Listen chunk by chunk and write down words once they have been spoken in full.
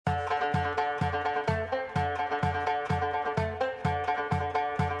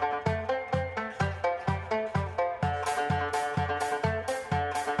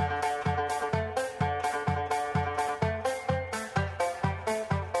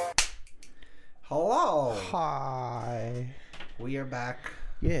Hello. Hi. We are back.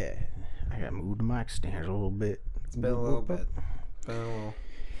 Yeah. I gotta move the mic stands a little bit. It's been a little bit. Been a little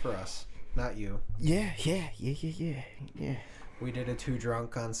for us. Not you. Yeah. We did a 2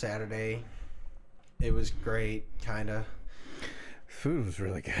 drunk on Saturday. It was great, kinda. Food was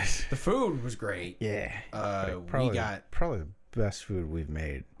really good. The food was great. Yeah. We got probably the best food we've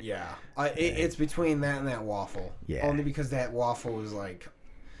made. yeah. It's between that and that waffle. Yeah. Only because that waffle was like,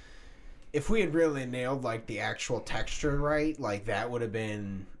 if we had really nailed like the actual texture right, like that would have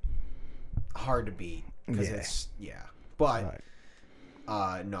been hard to beat. Because it's But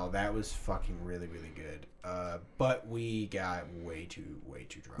no, that was fucking really, really good. But we got way too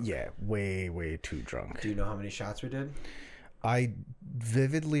drunk. Yeah, way too drunk. Do you know how many shots we did? I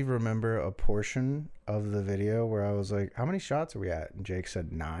vividly remember a portion of the video where I was like, how many shots are we at? And Jake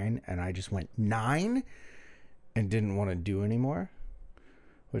said 9, and I just went 9 and didn't want to do anymore,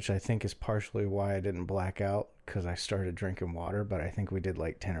 which I think is partially why I didn't black out, because I started drinking water, but I think we did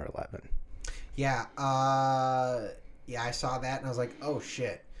like 10 or 11. Yeah, I saw that and I was like, oh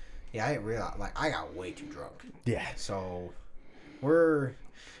shit. Yeah, I realized, like, I got way too drunk. Yeah. So, we're,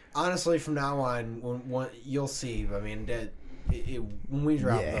 honestly, from now on, when you'll see, I mean, when we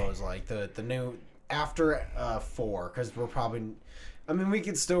drop those, like, the new, after 4, because we're probably, I mean, we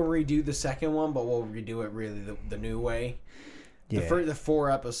could still redo the second one, but we'll redo it really the new way. Yeah. The 4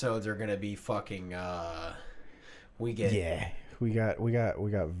 episodes are going to be fucking, we got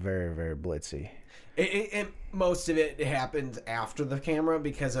very, very blitzy. And most of it happens after the camera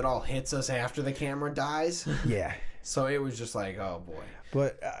because it all hits us after the camera dies. Yeah. So it was just like, oh boy.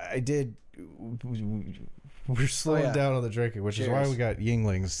 But we're slowing down on the drinking, which is why we got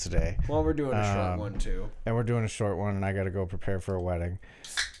Yinglings today. Well, we're doing a short one too. And we're doing a short one, and I got to go prepare for a wedding.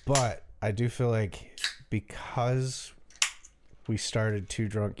 But I do feel like because we started 2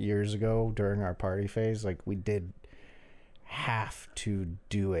 drunk years ago during our party phase, like we did have to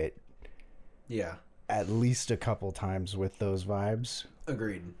do it. Yeah. At least a couple times with those vibes.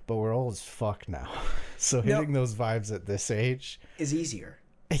 Agreed. But we're old as fuck now. So hitting those vibes at this age is easier.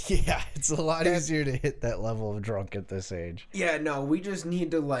 Yeah, it's a lot easier to hit that level of drunk at this age. Yeah, no, we just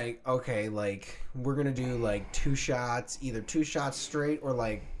need to like, okay, like we're going to do like 2 shots, either 2 shots straight or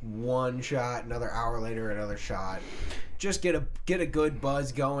like 1 shot, another hour later, another shot. Just get a good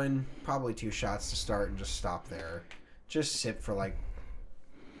buzz going. Probably 2 shots to start and just stop there. Just sip for like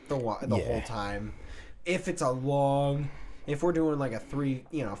the whole time. If it's if we're doing like if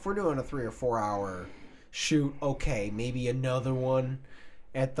we're doing a 3 or 4 hour shoot, okay, maybe another one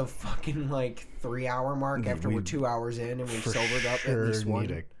at the fucking like 3 hour mark after we're 2 hours in and we've sobered up at least one.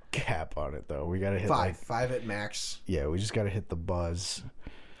 Need a cap on it though. We gotta hit 5 at max. Yeah, we just gotta hit the buzz.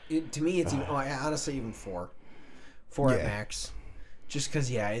 To me, it's honestly even 4 at max. Just because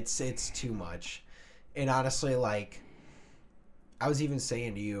it's too much. And honestly, like I was even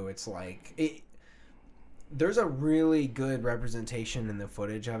saying to you, it's like there's a really good representation in the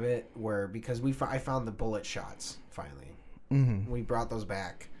footage of it because I found the bullet shots finally. Mm-hmm. We brought those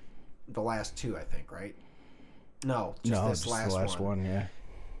back. The last 2, I think, right? No, just the last one, yeah.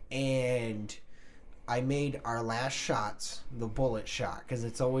 And I made our last shots the bullet shot because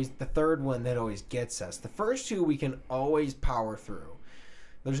it's always the third one that always gets us. The first 2 we can always power through.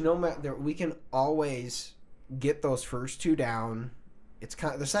 There's we can always get those first 2 down. It's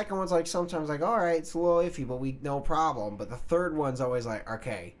kind of, the second one's like sometimes like, all right, it's a little iffy, but no problem. But the third one's always like,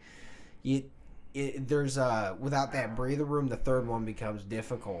 okay, there's without that breather room, the third one becomes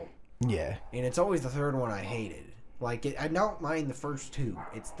difficult. Yeah, and it's always the third one I hated. Like I don't mind the first 2.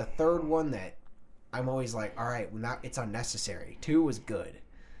 It's the third one that I'm always like, all right, now it's unnecessary. 2 was good,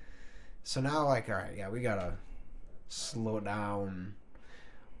 so now like, all right, yeah, we gotta slow down.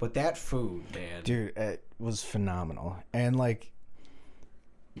 But that food, man, dude, it was phenomenal, and like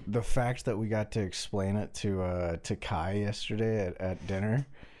the fact that we got to explain it to Kai yesterday at dinner.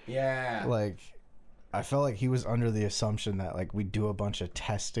 Yeah, like I felt like he was under the assumption that like we do a bunch of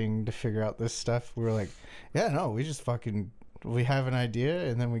testing to figure out this stuff. We were like, yeah, no, we just we have an idea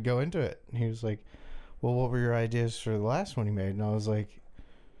and then we go into it. And he was like, well, what were your ideas for the last one you made? And I was like,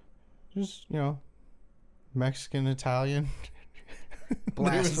 just, Mexican, Italian.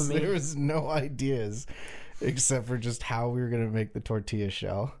 Blasphemy. There was no ideas except for just how we were going to make the tortilla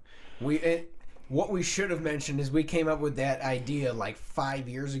shell. What we should have mentioned is we came up with that idea like 5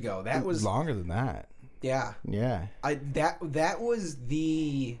 years ago. That was longer than that. Yeah. Yeah. That was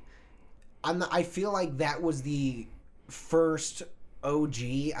the I feel like that was the first OG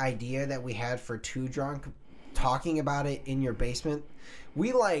idea that we had for 2 Drunk, talking about it in your basement.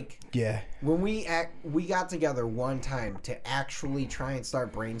 We when we got together one time to actually try and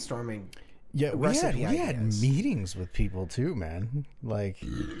start brainstorming Yeah, we recipe had ideas. meetings with people too, man. Like,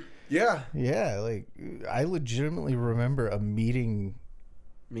 Yeah, yeah, like I legitimately remember a meeting.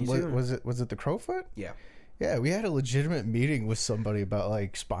 me too. Was it the Crowfoot? Yeah. Yeah, we had a legitimate meeting with somebody about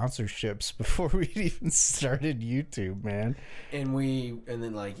like sponsorships before we even started YouTube, man. And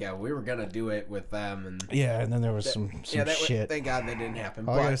then like, yeah, we were gonna do it with them, and Yeah, and then there was some shit. Thank God that didn't happen.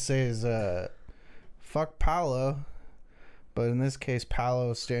 All I But gotta say is, fuck Paolo, but in this case,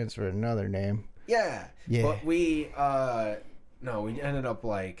 Paolo stands for another name. yeah, Yeah. But we ended up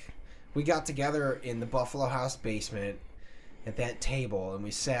like, we got together in the Buffalo House basement at that table, and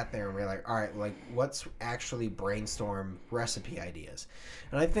we sat there and we were like, all right, like, let's actually brainstorm recipe ideas.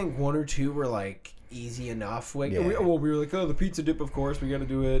 And I think one or two were like easy enough. Like, Yeah. we were like, oh, the pizza dip, of course, we got to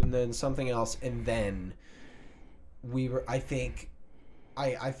do it, and then something else, and then I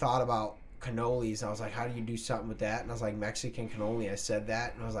thought about cannolis. I was like, how do you do something with that? And I was like, Mexican cannoli. I said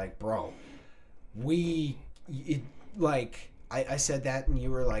that, and I was like, bro, I said that, and you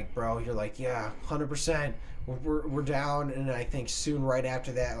were like, bro, you're like, yeah, 100%. We're down, and I think soon right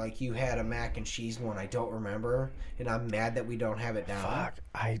after that, like, you had a mac and cheese one I don't remember, and I'm mad that we don't have it down. Fuck,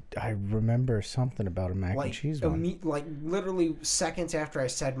 I remember something about a mac and cheese one. Like, literally seconds after I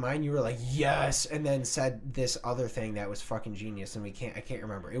said mine, you were like, yes, and then said this other thing that was fucking genius, and I can't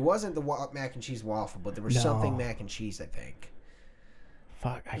remember. It wasn't the mac and cheese waffle, but there was something mac and cheese, I think.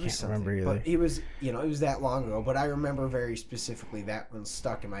 Fuck, I can't remember either. But it was that long ago, but I remember very specifically that one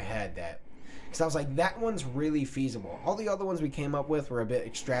stuck in my head, because I was like, that one's really feasible. All the other ones we came up with were a bit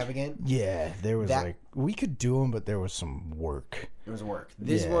extravagant. Yeah, there was we could do them, but there was some work. It was work.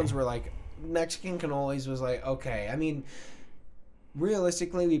 These ones were like, Mexican cannolis was like, okay. I mean,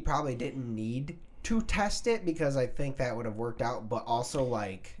 realistically, we probably didn't need to test it because I think that would have worked out, but also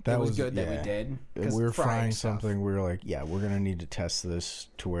like, it was good that we did. We were frying something. We were like, yeah, we're going to need to test this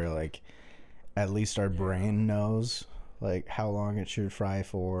to where like at least our brain knows like how long it should fry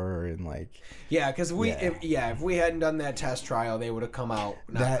for, and like because if we hadn't done that test trial, they would have come out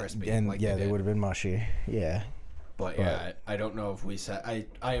not crispy, and like they would have been mushy. But yeah, I don't know if we said.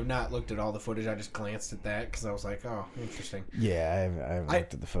 I have not looked at all the footage. I just glanced at that because I was like, oh, interesting. Yeah, I haven't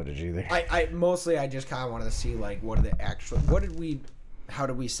looked at the footage either. I mostly I just kind of wanted to see like what did we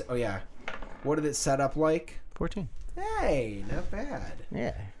what did it set up like? 14. Hey, not bad.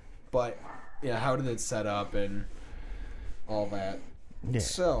 Yeah. But yeah, how did it set up and all that? Yeah.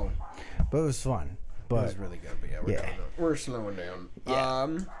 So, but it was fun. But it was really good. But yeah, we're slowing down.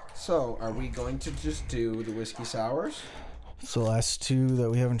 Yeah. So, are we going to just do the whiskey sours? It's the last two that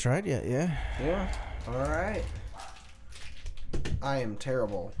we haven't tried yet, yeah? Yeah. All right. I am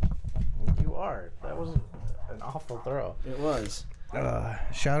terrible. You are. That was an awful throw. It was.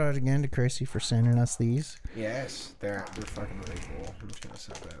 Shout out again to Tracy for sending us these. Yes, they're fucking really cool. I'm just gonna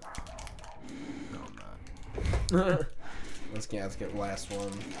set that. No, I'm not. Let's get the last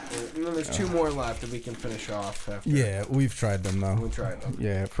one. And then there's two more left that we can finish off after. Yeah, we've tried them though. We tried them.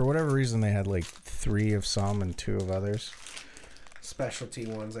 Yeah, for whatever reason they had like 3 of some and 2 of others. Specialty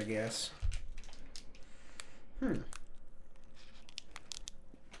ones, I guess.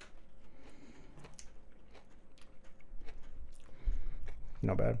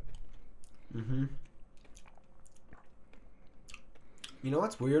 Not bad. Mm-hmm. You know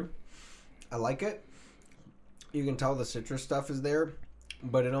what's weird? I like it. You can tell the citrus stuff is there,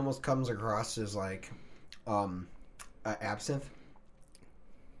 but it almost comes across as like absinthe.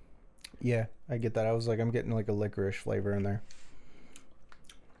 Yeah, I get that. I was like, I'm getting like a licorice flavor in there.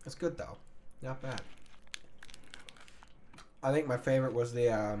 It's good though. Not bad. I think my favorite was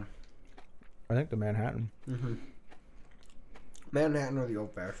the I think the Manhattan. Mm-hmm. Manhattan or the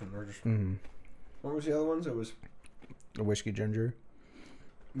old fashioned. Or just What was the other ones? It was the whiskey ginger.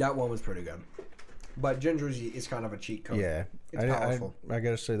 That one was pretty good. But ginger is kind of a cheat code. Yeah, it's powerful. I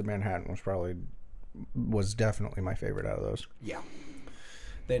gotta say the Manhattan was definitely my favorite out of those. Yeah,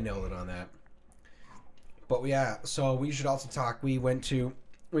 they nailed it on that. But yeah, so we should also talk. We mentioned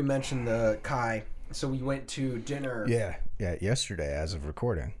the Kai, so we went to dinner. Yeah, yesterday as of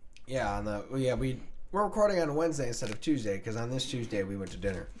recording. Yeah, we're recording on a Wednesday instead of Tuesday because on this Tuesday we went to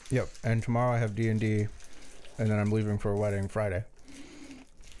dinner. Yep, and tomorrow I have D&D, and then I'm leaving for a wedding Friday.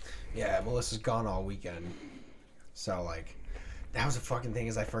 Yeah, Melissa's gone all weekend. So, like, that was the fucking thing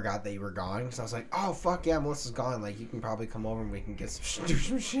is I forgot that you were gone. Because I was like, oh, fuck yeah, Melissa's gone. Like, you can probably come over and we can do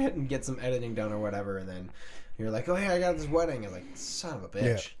some shit and get some editing done or whatever. And then you're like, oh, yeah, I got this wedding. I'm like, son of a bitch.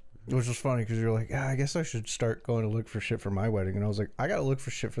 Yeah. Which was funny because you're like, yeah, I guess I should start going to look for shit for my wedding. And I was like, I got to look for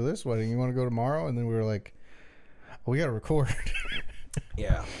shit for this wedding. You want to go tomorrow? And then we were like, we got to record.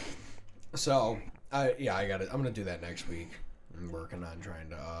 Yeah. So, I'm going to do that next week. I'm working on trying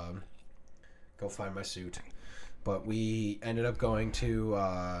to go find my suit. But we ended up going to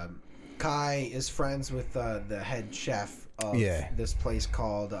Kai is friends with the head chef of this place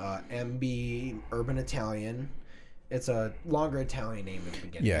called MB Urban Italian. It's a longer Italian name at the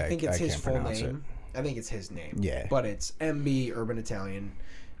beginning. Yeah, I think it's his full name. It. I think it's his name. Yeah. But it's MB Urban Italian.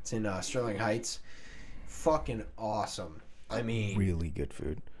 It's in Sterling Heights. Fucking awesome. I mean, really good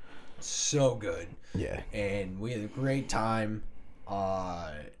food. So good. Yeah. And we had a great time.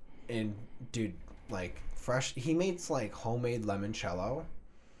 And dude, like fresh. He makes like homemade limoncello.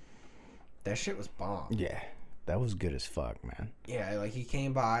 That shit was bomb. Yeah. That was good as fuck, man. Yeah, like he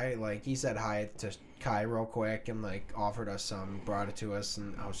came by, like he said hi to Kai real quick and like offered us some, brought it to us,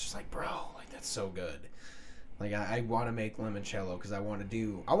 and I was just like, bro, like that's so good. Like I want to make limoncello because I want to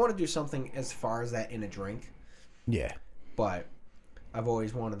do something as far as that in a drink. Yeah. But I've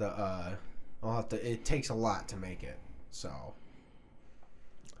always wanted to. I'll have to. It takes a lot to make it, so.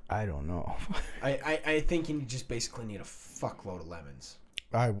 I don't know. I think you just basically need a fuckload of lemons.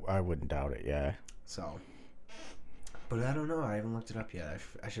 I wouldn't doubt it. Yeah. So. But I don't know. I haven't looked it up yet.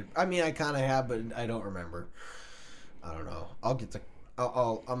 I should. I mean, I kind of have, but I don't remember. I don't know. I'll get to.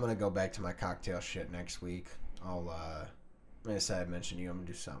 I'm gonna go back to my cocktail shit next week. Like I said, I mentioned you. I'm gonna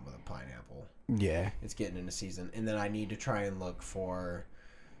do something with a pineapple. Yeah. It's getting into season, and then I need to try and look for.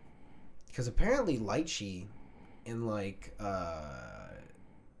 Because apparently lychee, and like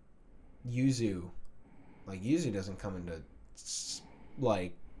yuzu, like yuzu doesn't come into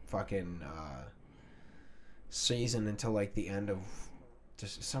like fucking. Season until like the end of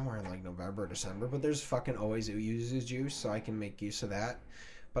just somewhere in like November or December, but there's fucking always yuzu juice, so I can make use of that.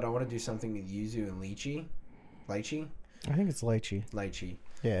 But I want to do something with yuzu and lychee. I think it's lychee.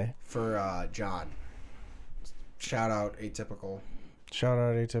 Yeah. For John. Shout out Atypical.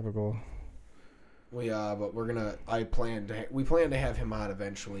 But we're gonna. We plan to have him on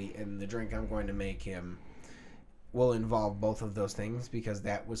eventually, and the drink I'm going to make him will involve both of those things because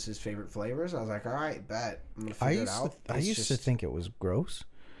that was his favorite flavors. I was like, all right, bet. I'm going to figure it out. I used to think it was gross.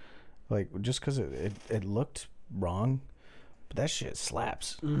 Like, just because it looked wrong. But that shit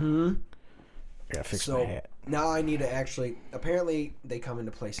slaps. Mm-hmm. I gotta fix my hat. Now I need to actually... Apparently, they come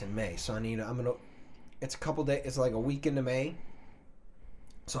into place in May. So it's a couple days... It's like a week into May.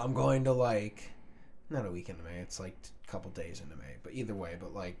 So I'm going to like... Not a week into May. It's like a couple days into May. But either way,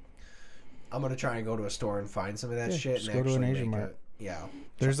 I'm gonna try and go to a store and find some of that shit and go to an Asian mart. Yeah.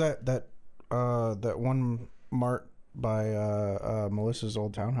 There's that one mart by Melissa's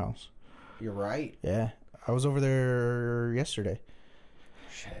old townhouse. You're right. Yeah, I was over there yesterday.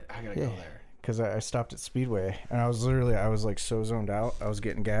 Shit, I gotta go there. Because I stopped at Speedway and I was like so zoned out. I was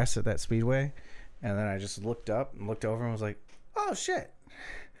getting gas at that Speedway, and then I just looked up and looked over and was like, "Oh shit,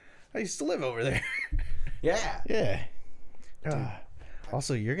 I used to live over there." Yeah. Yeah. Dude,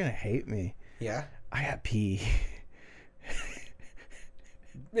 also, you're gonna hate me. Yeah? I got pee.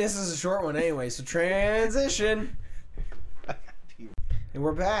 This is a short one anyway, so transition. And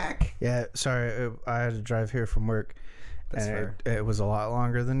we're back. Yeah, sorry. I had to drive here from work. That's fair. It was a lot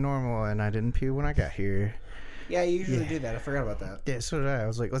longer than normal, and I didn't pee when I got here. Yeah, you usually do that. I forgot about that. Yeah, so did I. I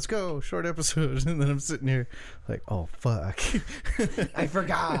was like, let's go. Short episode. And then I'm sitting here like, oh, fuck. I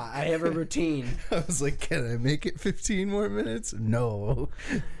forgot. I have a routine. I was like, can I make it 15 more minutes? No.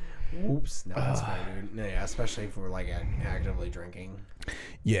 Whoops. No, that's fine, dude. No, yeah, especially if we're like actively drinking.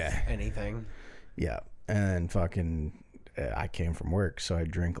 Yeah. Anything. Yeah. And fucking, I came from work, so I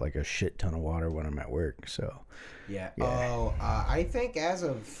drink like a shit ton of water when I'm at work. So. Yeah. Oh, I think as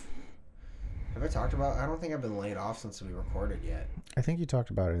of. Have I talked about? I don't think I've been laid off since we recorded yet. I think you talked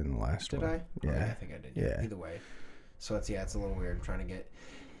about it in the last one. Did I? Yeah. Oh, yeah, I think I did. Yeah. Either way. So it's a little weird. I'm trying to get.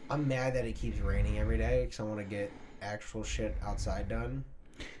 I'm mad that it keeps raining every day because I want to get actual shit outside done.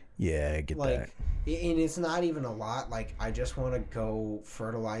 Yeah, I get that. And it's not even a lot. Like, I just want to go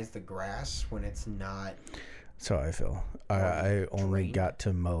fertilize the grass when it's not. That's how I feel. I only got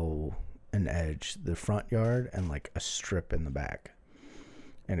to mow an edge, the front yard, and like a strip in the back.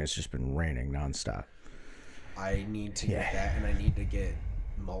 And it's just been raining nonstop. I need to get that, and I need to get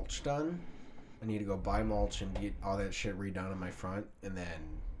mulch done. I need to go buy mulch and get all that shit redone on my front. And then,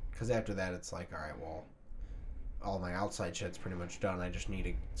 because after that, it's like, all right, well, all my outside shit's pretty much done. I just need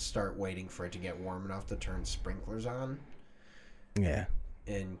to start waiting for it to get warm enough to turn sprinklers on. Yeah.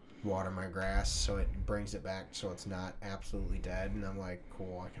 And water my grass so it brings it back so it's not absolutely dead. And I'm like,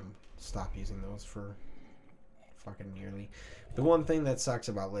 cool, I can stop using those for fucking nearly. The one thing that sucks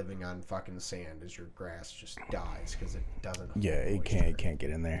about living on fucking sand is your grass just dies because it doesn't hold moisture. It can't get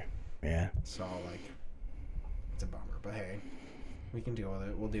in there. Yeah. So, like, it's a bummer. But hey, we can deal with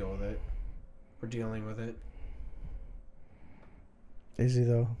it. We'll deal with it. We're dealing with it. Is he,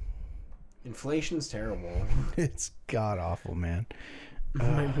 though? Inflation's terrible. It's god awful, man.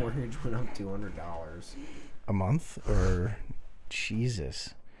 My mortgage went up $200. A month or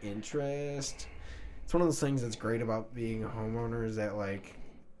Jesus. Interest. It's one of those things that's great about being a homeowner is that like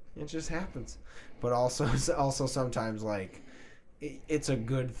it just happens, but also sometimes like it's a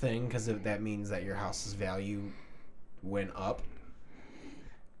good thing because that means that your house's value went up.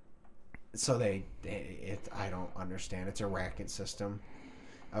 So I don't understand. It's a racket system.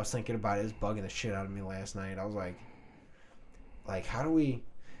 I was thinking about it. It's bugging the shit out of me last night. I was like, how do we?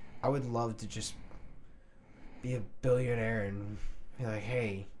 I would love to just be a billionaire and be like,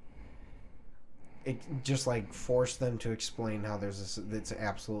 hey. It just like force them to explain how it's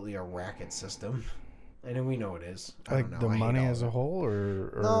absolutely a racket system, and we know it is. Like the money as a whole,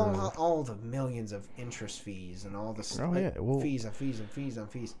 or no, all the millions of interest fees and all the fees and fees and fees and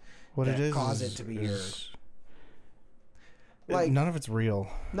fees. What it is cause it to be like none of it's real.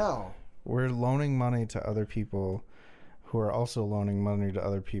 No, we're loaning money to other people, who are also loaning money to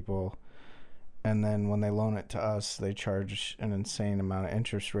other people. And then when they loan it to us, they charge an insane amount of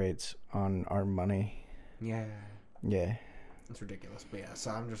interest rates on our money. Yeah. Yeah. It's ridiculous. But yeah, so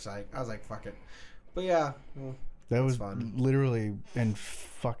I was like, fuck it. But yeah. Well, that was fun. Literally in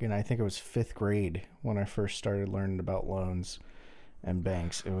I think it was 5th grade when I first started learning about loans and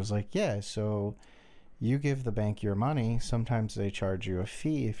banks. It was like, yeah, so you give the bank your money. Sometimes they charge you a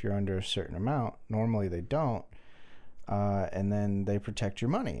fee if you're under a certain amount. Normally they don't. And then they protect your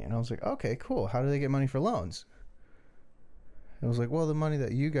money. And I was like, okay, cool. How do they get money for loans? And I was like, well, the money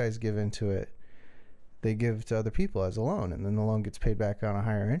that you guys give into it, they give to other people as a loan. And then the loan gets paid back on a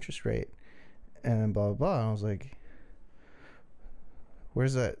higher interest rate. And blah, blah, blah. And I was like,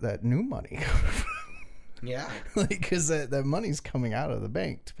 where's that new money coming from? Yeah. Like, because that money's coming out of the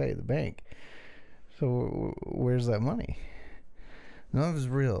bank to pay the bank. So where's that money? None of it's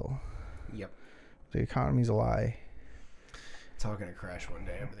real. Yep. The economy's a lie. It's all gonna crash one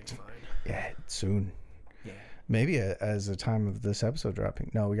day. Everything's fine. Yeah, soon. Yeah. Maybe as the time of this episode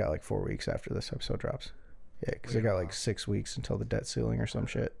dropping. No, we got like 4 weeks after this episode drops. Yeah, because they got like 6 weeks until the debt ceiling or some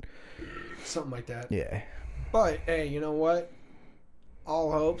shit. Something like that. Yeah. But hey, you know what?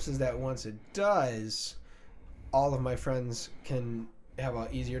 All hopes is that once it does, all of my friends can have an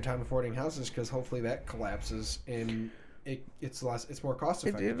easier time affording houses because hopefully that collapses and it's more cost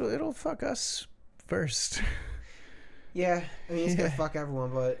effective. It'll fuck us first. Yeah, I mean, it's going to fuck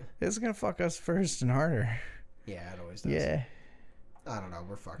everyone, but... It's going to fuck us first and harder. Yeah, it always does. Yeah. I don't know,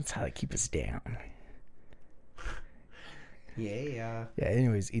 we're fucked. That's how they keep us down. Yeah. Yeah,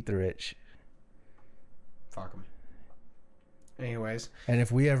 anyways, eat the rich. Fuck them. Anyways. And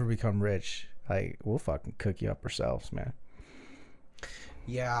if we ever become rich, like, we'll fucking cook you up ourselves, man.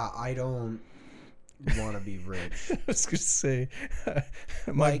 Yeah, I don't want to be rich. I was going to say,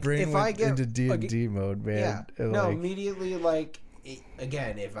 my brain went into D&D mode, man. Yeah. No, immediately, like,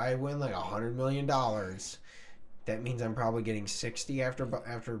 again, if I win like $100 million, that means I'm probably getting 60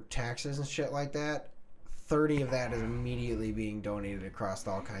 after taxes and shit like that. 30 of that is immediately being donated across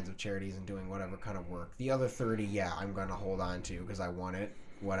all kinds of charities and doing whatever kind of work. The other 30, yeah, I'm going to hold on to because I want it.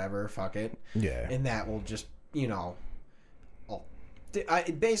 Whatever, fuck it. Yeah. And that will just,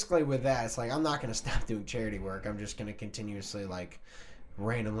 basically with that, it's like I'm not going to stop doing charity work. I'm just going to continuously, like,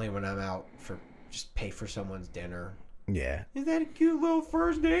 randomly when I'm out just pay for someone's dinner. Yeah. Is that a cute little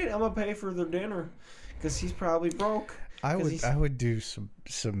first date? I'm going to pay for their dinner because he's probably broke. I would do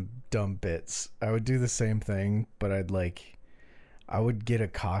some dumb bits. I would do the same thing, but I would get a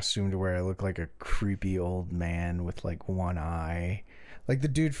costume to where I look like a creepy old man with like one eye. Like the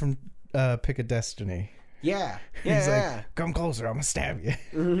dude from Pick a Destiny. Yeah. He's like, come closer, I'm gonna stab you.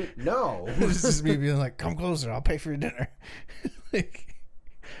 Mm-hmm. No. It's just me being like, come closer, I'll pay for your dinner. Like,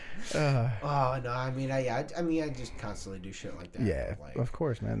 oh no, I mean I just constantly do shit like that. Yeah, of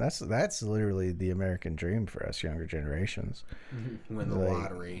course, man. That's literally the American dream for us younger generations. Win the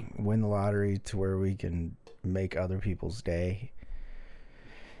lottery. Win the lottery to where we can make other people's day.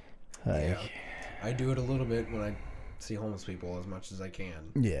 Yeah. I do it a little bit when I see homeless people as much as I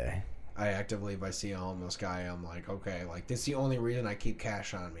can. Yeah. I actively, if I see a homeless guy, I'm like, okay, like this is the only reason I keep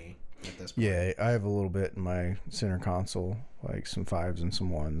cash on me at this point. Yeah, I have a little bit in my center console, like some 5s and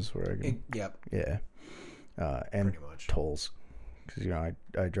some 1s where I can. Yep. Yeah. And pretty much tolls, because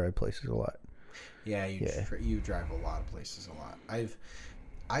I drive places a lot. Yeah, you drive a lot of places a lot.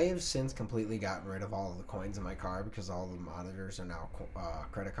 I have since completely gotten rid of all of the coins in my car because all the monitors are now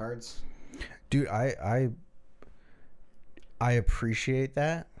credit cards. Dude, I appreciate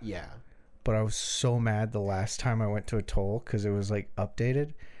that. Yeah. But I was so mad the last time I went to a toll because it was like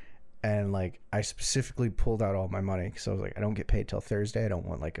updated, And like I specifically pulled out all my money because I was like, I don't get paid till Thursday. I don't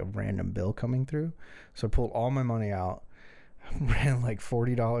want like a random bill coming through. So I pulled all my money out, ran like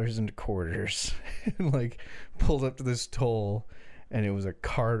 $40 into quarters, and like pulled up to this toll, and it was a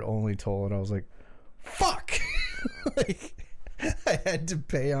card only toll, and I was like, fuck. Like I had to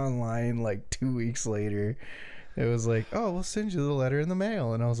pay online like 2 weeks later. It was like, oh, we'll send you the letter in the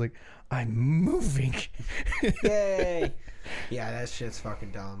mail, and I was like, I'm moving. Yay. Yeah, that shit's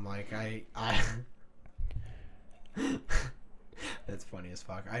fucking dumb. Like I that's funny as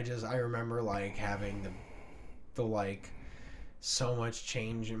fuck. I remember like having the like so much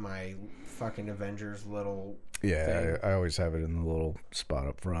change in my fucking Avengers little thing. I always have it in the little spot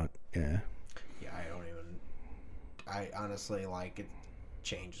up front. Yeah. Yeah, I honestly like it.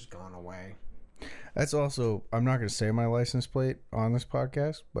 Change is going away. That's also, I'm not going to say my license plate on this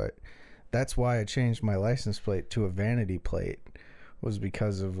podcast, but that's why I changed my license plate to a vanity plate, was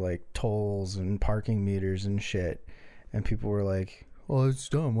because of like tolls and parking meters and shit. And people were like, oh, that's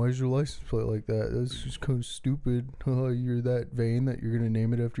dumb. Why is your license plate like that? That's just kind of stupid. You're that vain that you're going to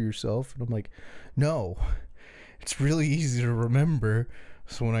name it after yourself. And I'm like, no, it's really easy to remember.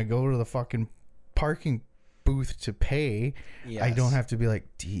 So when I go to the fucking parking booth to pay, yes, I don't have to be like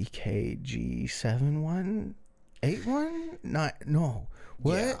DKG7181. No,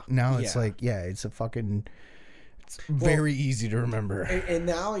 what? Yeah. Now it's like, yeah, it's a fucking. It's very easy to remember. And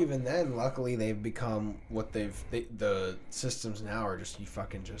now, even then, luckily they've become what the systems now are just, you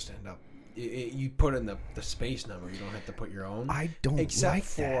fucking just end up. You put in the space number. You don't have to put your own. I don't except like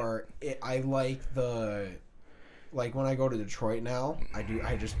for that. I like the. Like when I go to Detroit now,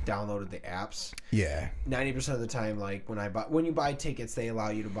 I just downloaded the apps. Yeah. 90% of the time, like when you buy tickets, they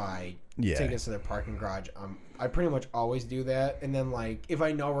allow you to buy tickets to their parking garage. I pretty much always do that. And then like if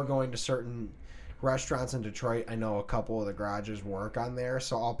I know we're going to certain restaurants in Detroit, I know a couple of the garages work on there,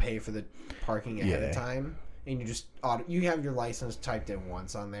 so I'll pay for the parking ahead of time. And you have your license typed in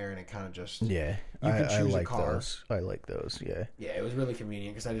once on there, and it kind of just you can choose a car. Those. I like those. Yeah. Yeah, it was really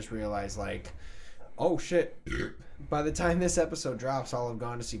convenient because I just realized like. Oh shit! By the time this episode drops, I'll have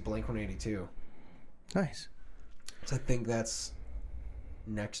gone to see Blink-182. Nice. So I think that's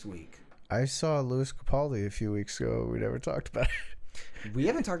next week. I saw Louis Capaldi a few weeks ago. We never talked about it. We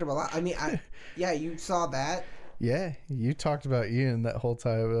haven't talked about that. I mean, yeah, you saw that. Yeah, you talked about Ian that whole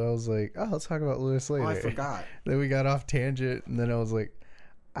time, and I was like, oh, let's talk about Louis later. Oh, I forgot. Then we got off tangent, and then I was like,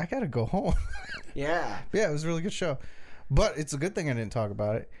 I gotta go home. Yeah. Yeah, it was a really good show. But it's a good thing I didn't talk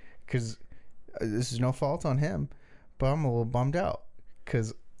about it, because this is no fault on him, but I'm a little bummed out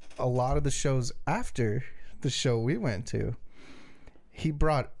because a lot of the shows after the show we went to, he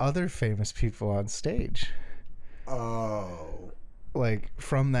brought other famous people on stage. Oh. Like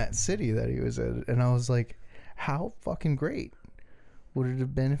from that city that he was in. And I was like, how fucking great would it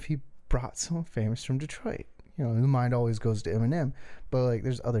have been if he brought someone famous from Detroit? You know, the mind always goes to Eminem, but like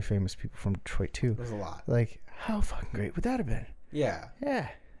there's other famous people from Detroit too. There's a lot. Like, how fucking great would that have been? Yeah. Yeah.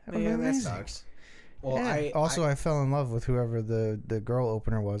 Yeah, that sucks. Well, yeah. I fell in love with whoever the girl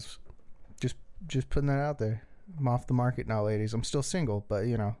opener was. Just putting that out there. I'm off the market now, ladies. I'm still single, but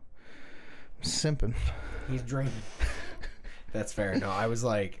you know, I'm simping. He's drinking. That's fair. No, I was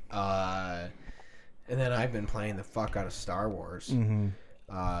like, and then I've been playing the fuck out of Star Wars. Mm-hmm.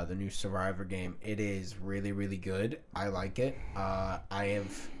 The new Survivor game. It is really, really good. I like it. I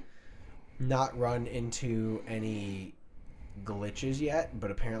have not run into any glitches yet,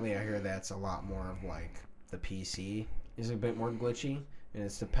 but apparently I hear that's a lot more of like the PC is a bit more glitchy, and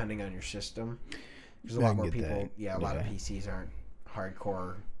it's depending on your system. There's a lot more people. A lot of PCs aren't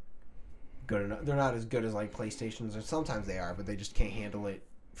hardcore good enough. They're not as good as like PlayStations, or sometimes they are, but they just can't handle it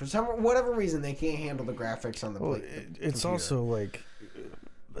for whatever reason. They can't handle the graphics on the. It's also like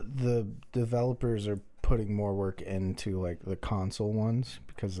the developers are putting more work into like the console ones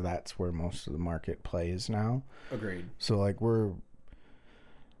because that's where most of the market plays now. Agreed. So like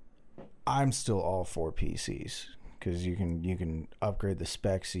I'm still all for PCs because you can upgrade the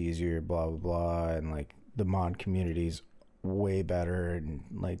specs easier, blah blah blah, and like the mod community's way better and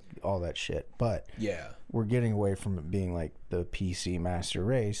like all that shit. But yeah, we're getting away from it being like the PC master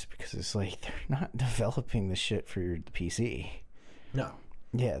race because it's like they're not developing the shit for the PC. No.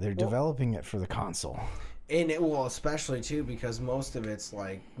 Yeah, they're developing it for the console. And it will, especially too, because most of it's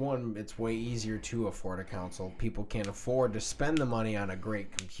like, one, it's way easier to afford a console. People can't afford to spend the money on a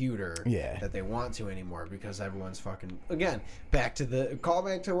great computer that they want to anymore because everyone's fucking, again, back to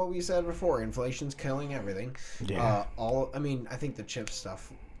what we said before. Inflation's killing everything. Yeah. I think the chip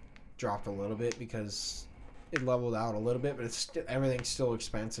stuff dropped a little bit because it leveled out a little bit, but everything's still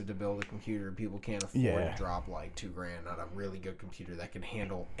expensive to build a computer. People can't afford to drop like $2,000 on a really good computer that can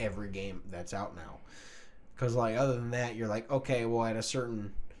handle every game that's out now. Because like other than that, you're like, okay, well at a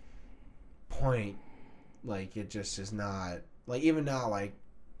certain point, like it just is not like even now like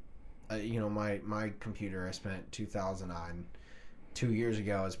my computer I spent $2,000 on 2 years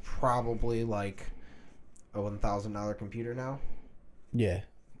ago is probably like a $1,000 computer now. Yeah.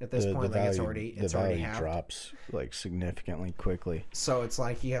 At this point, like it's already halved. Drops like significantly quickly. So it's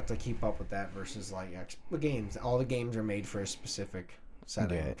like you have to keep up with that versus like the games. All the games are made for a specific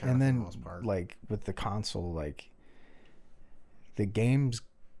setting. Yeah, and then for the most part. Like with the console, like the games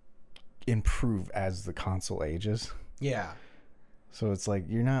improve as the console ages. Yeah. So it's like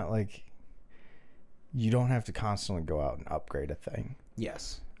you're not like you don't have to constantly go out and upgrade a thing.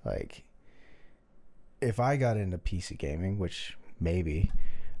 Yes. Like if I got into PC gaming, which maybe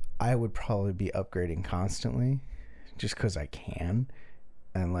I would probably be upgrading constantly just because I can.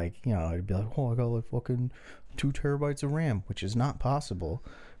 And like, you know, I'd be like, oh, I got like fucking 2 terabytes of RAM, which is not possible.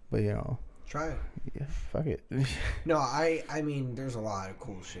 But, you know. Try it. Yeah, fuck it. No, I mean, there's a lot of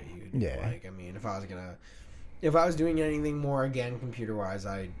cool shit you could do. Yeah. Like, I mean, if I was doing anything more again, computer-wise,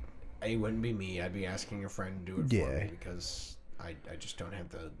 it wouldn't be me. I'd be asking a friend to do it for me because I just don't have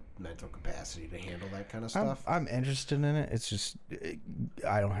the mental capacity to handle that kind of stuff. I'm interested in it. It's just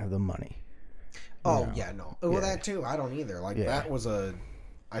I don't have the money. Oh, yeah, no. Well, that too. I don't either. Like, that was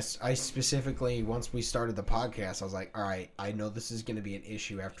I specifically, once we started the podcast, I was like, all right, I know this is going to be an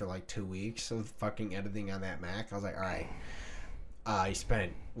issue after like 2 weeks of fucking editing on that Mac. I was like, all right. I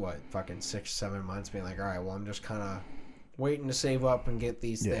spent, fucking 6-7 months being like, all right, well, I'm just kind of waiting to save up and get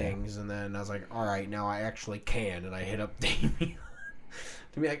these things. And then I was like, all right, now I actually can. And I hit up Damien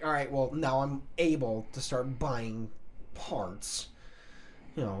to be like, all right, well, now I'm able to start buying parts.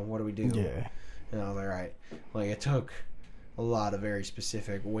 You know, what do we do? Yeah. And I was like, all right. Like, it took a lot of very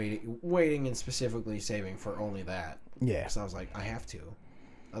specific waiting and specifically saving for only that. Yeah. So I was like, I have to.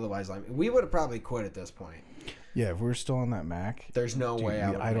 Otherwise, like, we would have probably quit at this point. Yeah, if we were still on that Mac, there's no way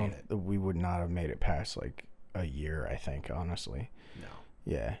we would not have made it past like a year, I think, honestly. No.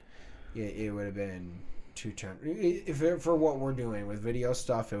 Yeah. Yeah, it would have been too for what we're doing with video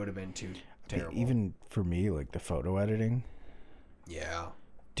stuff, it would have been too terrible. Even for me, like the photo editing. Yeah.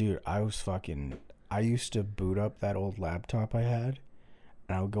 Dude, I used to boot up that old laptop I had,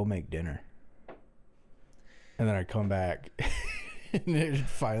 and I would go make dinner. And then I'd come back, and it'd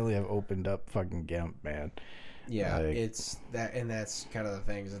finally have opened up fucking GIMP, man. Yeah, like, it's that, and that's kind of the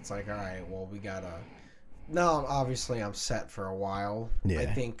things. It's like, all right, well, we gotta. No, obviously, I'm set for a while. Yeah. I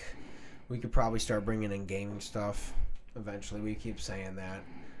think we could probably start bringing in gaming stuff eventually. We keep saying that,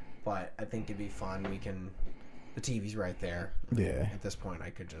 but I think it'd be fun. The TV's right there. Yeah. At this point, I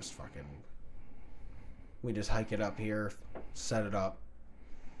could just fucking. We just hike it up here, set it up,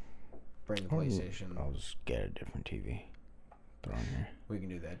 bring the PlayStation. I'll just get a different TV. Throw in here. We can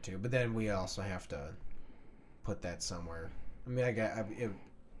do that too, but then we also have to put that somewhere. I mean,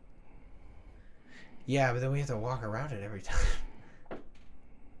 yeah, but then we have to walk around it every time.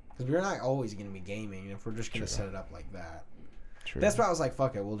 Because we're not always going to be gaming if we're just going to set it up like that. True. That's why I was like,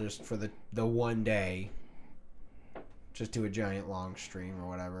 fuck it, we'll just, for the one day, just do a giant long stream or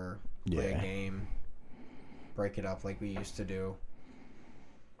whatever. Play a game. Break it up like we used to do.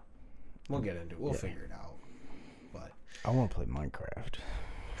 We'll get into it. We'll figure it out. But I want to play Minecraft.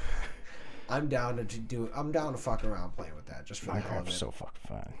 I'm down to fuck around playing with that just for the hell of it. Minecraft's so fucking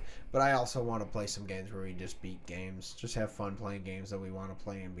fun. But I also want to play some games where we just beat games. Just have fun playing games that we want to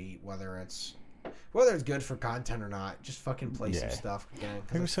play and beat, whether it's good for content or not. Just fucking play some stuff again.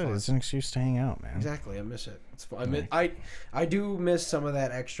 Like I said, it's an excuse to hang out, man. Exactly, I miss it. It's fun. I do miss some of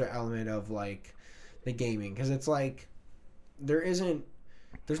that extra element of like the gaming, because it's like there's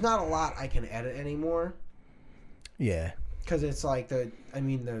not a lot I can edit anymore. Yeah. Because it's like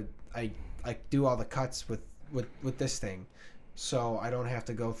I do all the cuts with this thing, so I don't have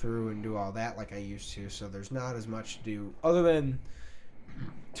to go through and do all that like I used to. So there's not as much to do other than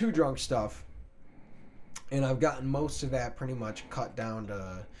Too Drunk stuff, and I've gotten most of that pretty much cut down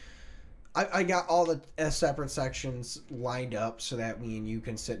to. I got all the separate sections lined up so that me and you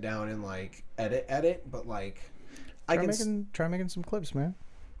can sit down and like edit, but like try making some clips, man.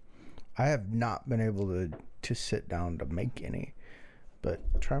 I have not been able to sit down to make any, but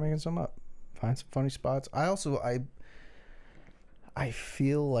try making some up. Find some funny spots. I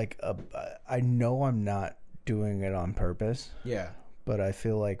feel like I know I'm not doing it on purpose. Yeah. But I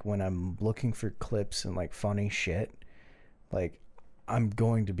feel like when I'm looking for clips and like funny shit, like I'm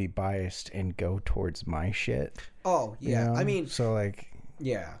going to be biased and go towards my shit. Oh, yeah. You know? I mean, so like,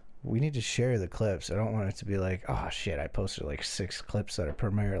 yeah. we need to share the clips. I don't want it to be like, oh shit, I posted like 6 clips that are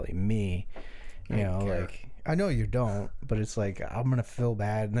primarily me. You know, care. like, I know you don't, but it's like, I'm gonna feel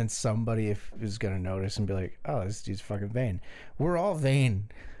bad, and then somebody is gonna notice and be like, oh, this dude's fucking vain. We're all vain.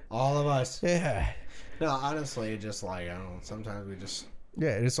 All of us. Yeah. No, honestly, just like, I don't know, sometimes we just...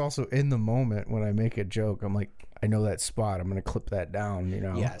 Yeah, it's also in the moment when I make a joke, I'm like, I know that spot, I'm gonna clip that down, you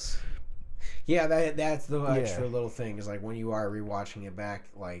know? Yes. Yeah, that's the extra little thing, is like when you are rewatching it back,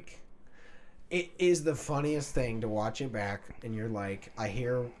 like, it is the funniest thing to watch it back, and you're like, I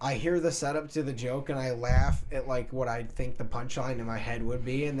hear the setup to the joke, and I laugh at like what I think the punchline in my head would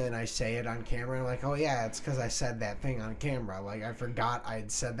be, and then I say it on camera, and I'm like, oh yeah, it's because I said that thing on camera. Like, I forgot I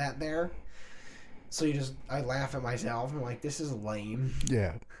had said that there. So I laugh at myself. I'm like, this is lame.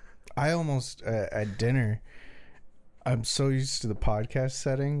 Yeah. I almost, at dinner, I'm so used to the podcast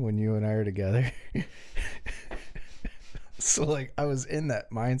setting when you and I are together. So, like, I was in that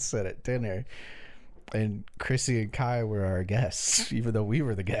mindset at dinner, and Chrissy and Kai were our guests, even though we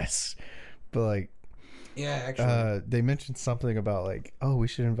were the guests. But, like, yeah, actually, they mentioned something about, like, oh, we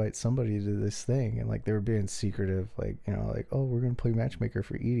should invite somebody to this thing. And, like, they were being secretive, like, you know, like, oh, we're going to play matchmaker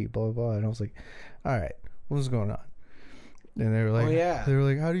for Edie, blah, blah, blah. And I was like, all right, what's going on? And they were like, they were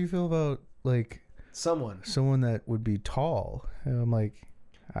like, how do you feel about, like, someone that would be tall? And I'm like,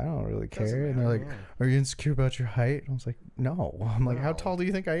 I don't really care. And they're like, are you insecure about your height? And I was like, no. I'm like, how tall do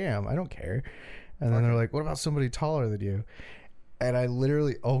you think I am? I don't care. And then they're like, what about somebody taller than you? And I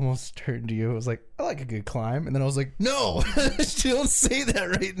literally almost turned to you. I was like, I like a good climb. And then I was like, no, don't say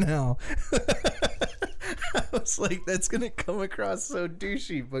that right now. I was like, that's going to come across so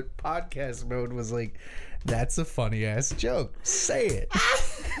douchey. But podcast mode was like, that's a funny ass joke. Say it.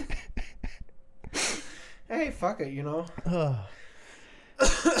 Hey, fuck it, you know.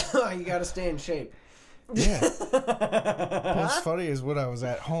 You got to stay in shape. Yeah. What's funny is when I was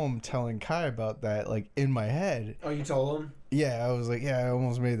at home telling Kai about that, like, in my head. Oh, you told him? Yeah, I was like, yeah, I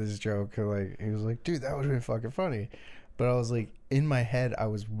almost made this joke. Like, he was like, dude, that would have been fucking funny. But I was like, in my head, I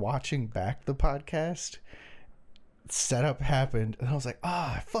was watching back the podcast. Setup happened, and I was like,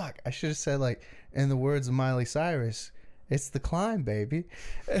 fuck. I should have said, like, in the words of Miley Cyrus, it's the climb, baby.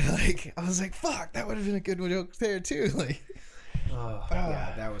 And, like, I was like, fuck, that would have been a good joke there, too. Like,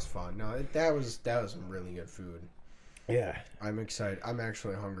 yeah, that was fun. No, that was some really good food. Yeah. I'm excited. I'm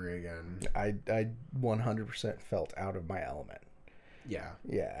actually hungry again. I 100% felt out of my element. Yeah.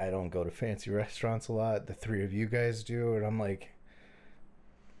 Yeah, I don't go to fancy restaurants a lot. The 3 of you guys do, and I'm like,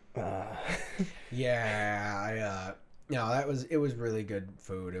 Yeah, no, it was really good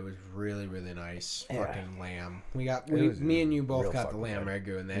food. It was really, really nice. Yeah. Fucking lamb. Me and you both got the lamb good.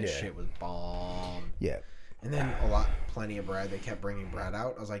 ragu, and that shit was bomb. Yeah. And then plenty of bread. They kept bringing bread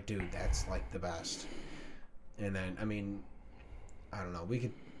out. I was like, dude, that's like the best. And then, I mean, I don't know.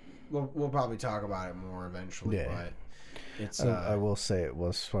 We'll probably talk about it more eventually. Yeah. But it's. I will say it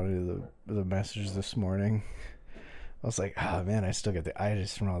was funny, the message this morning. I was like, oh man, I still get the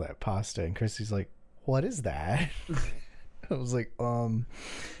itis from all that pasta. And Christy's like, what is that? I was like,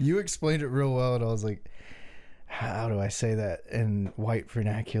 you explained it real well. And I was like, how do I say that in white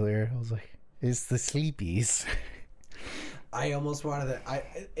vernacular? I was like, it's the sleepies. I almost wanted to.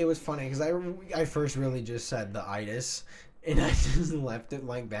 It was funny because I first really just said the itis, and I just left it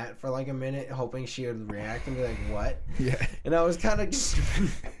like that for like a minute, hoping she would react and be like, "What?" Yeah. And I was kind of just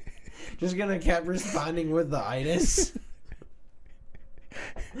gonna kept responding with the itis.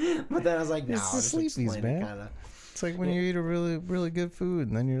 But then I was like, "No, it's the sleepies, man." Kinda. It's like when you eat a really, really good food,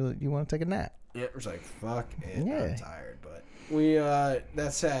 and then you want to take a nap. Yeah, it was like, "Fuck it, yeah. I'm tired." But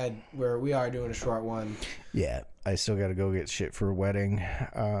that said, we are doing a short one. Yeah, I still got to go get shit for a wedding.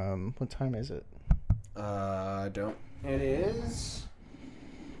 What time is it? It is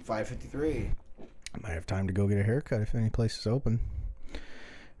 5:53. I might have time to go get a haircut if any place is open.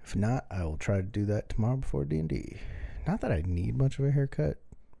 If not, I will try to do that tomorrow before D&D. Not that I need much of a haircut,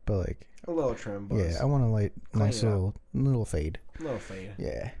 but like a little trim. Buzz. Yeah, I want a nice little fade. Little fade.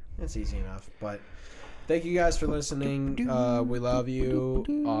 Yeah, it's easy enough. But thank you guys for listening. We love you.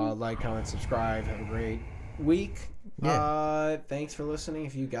 Like, comment, subscribe. Have a great week. Yeah. Thanks for listening.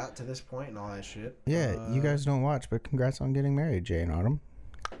 If you got to this point and all that shit. Yeah, you guys don't watch, but congrats on getting married, Jay and Autumn.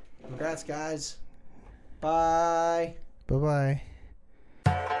 Congrats, guys. Bye. Bye-bye.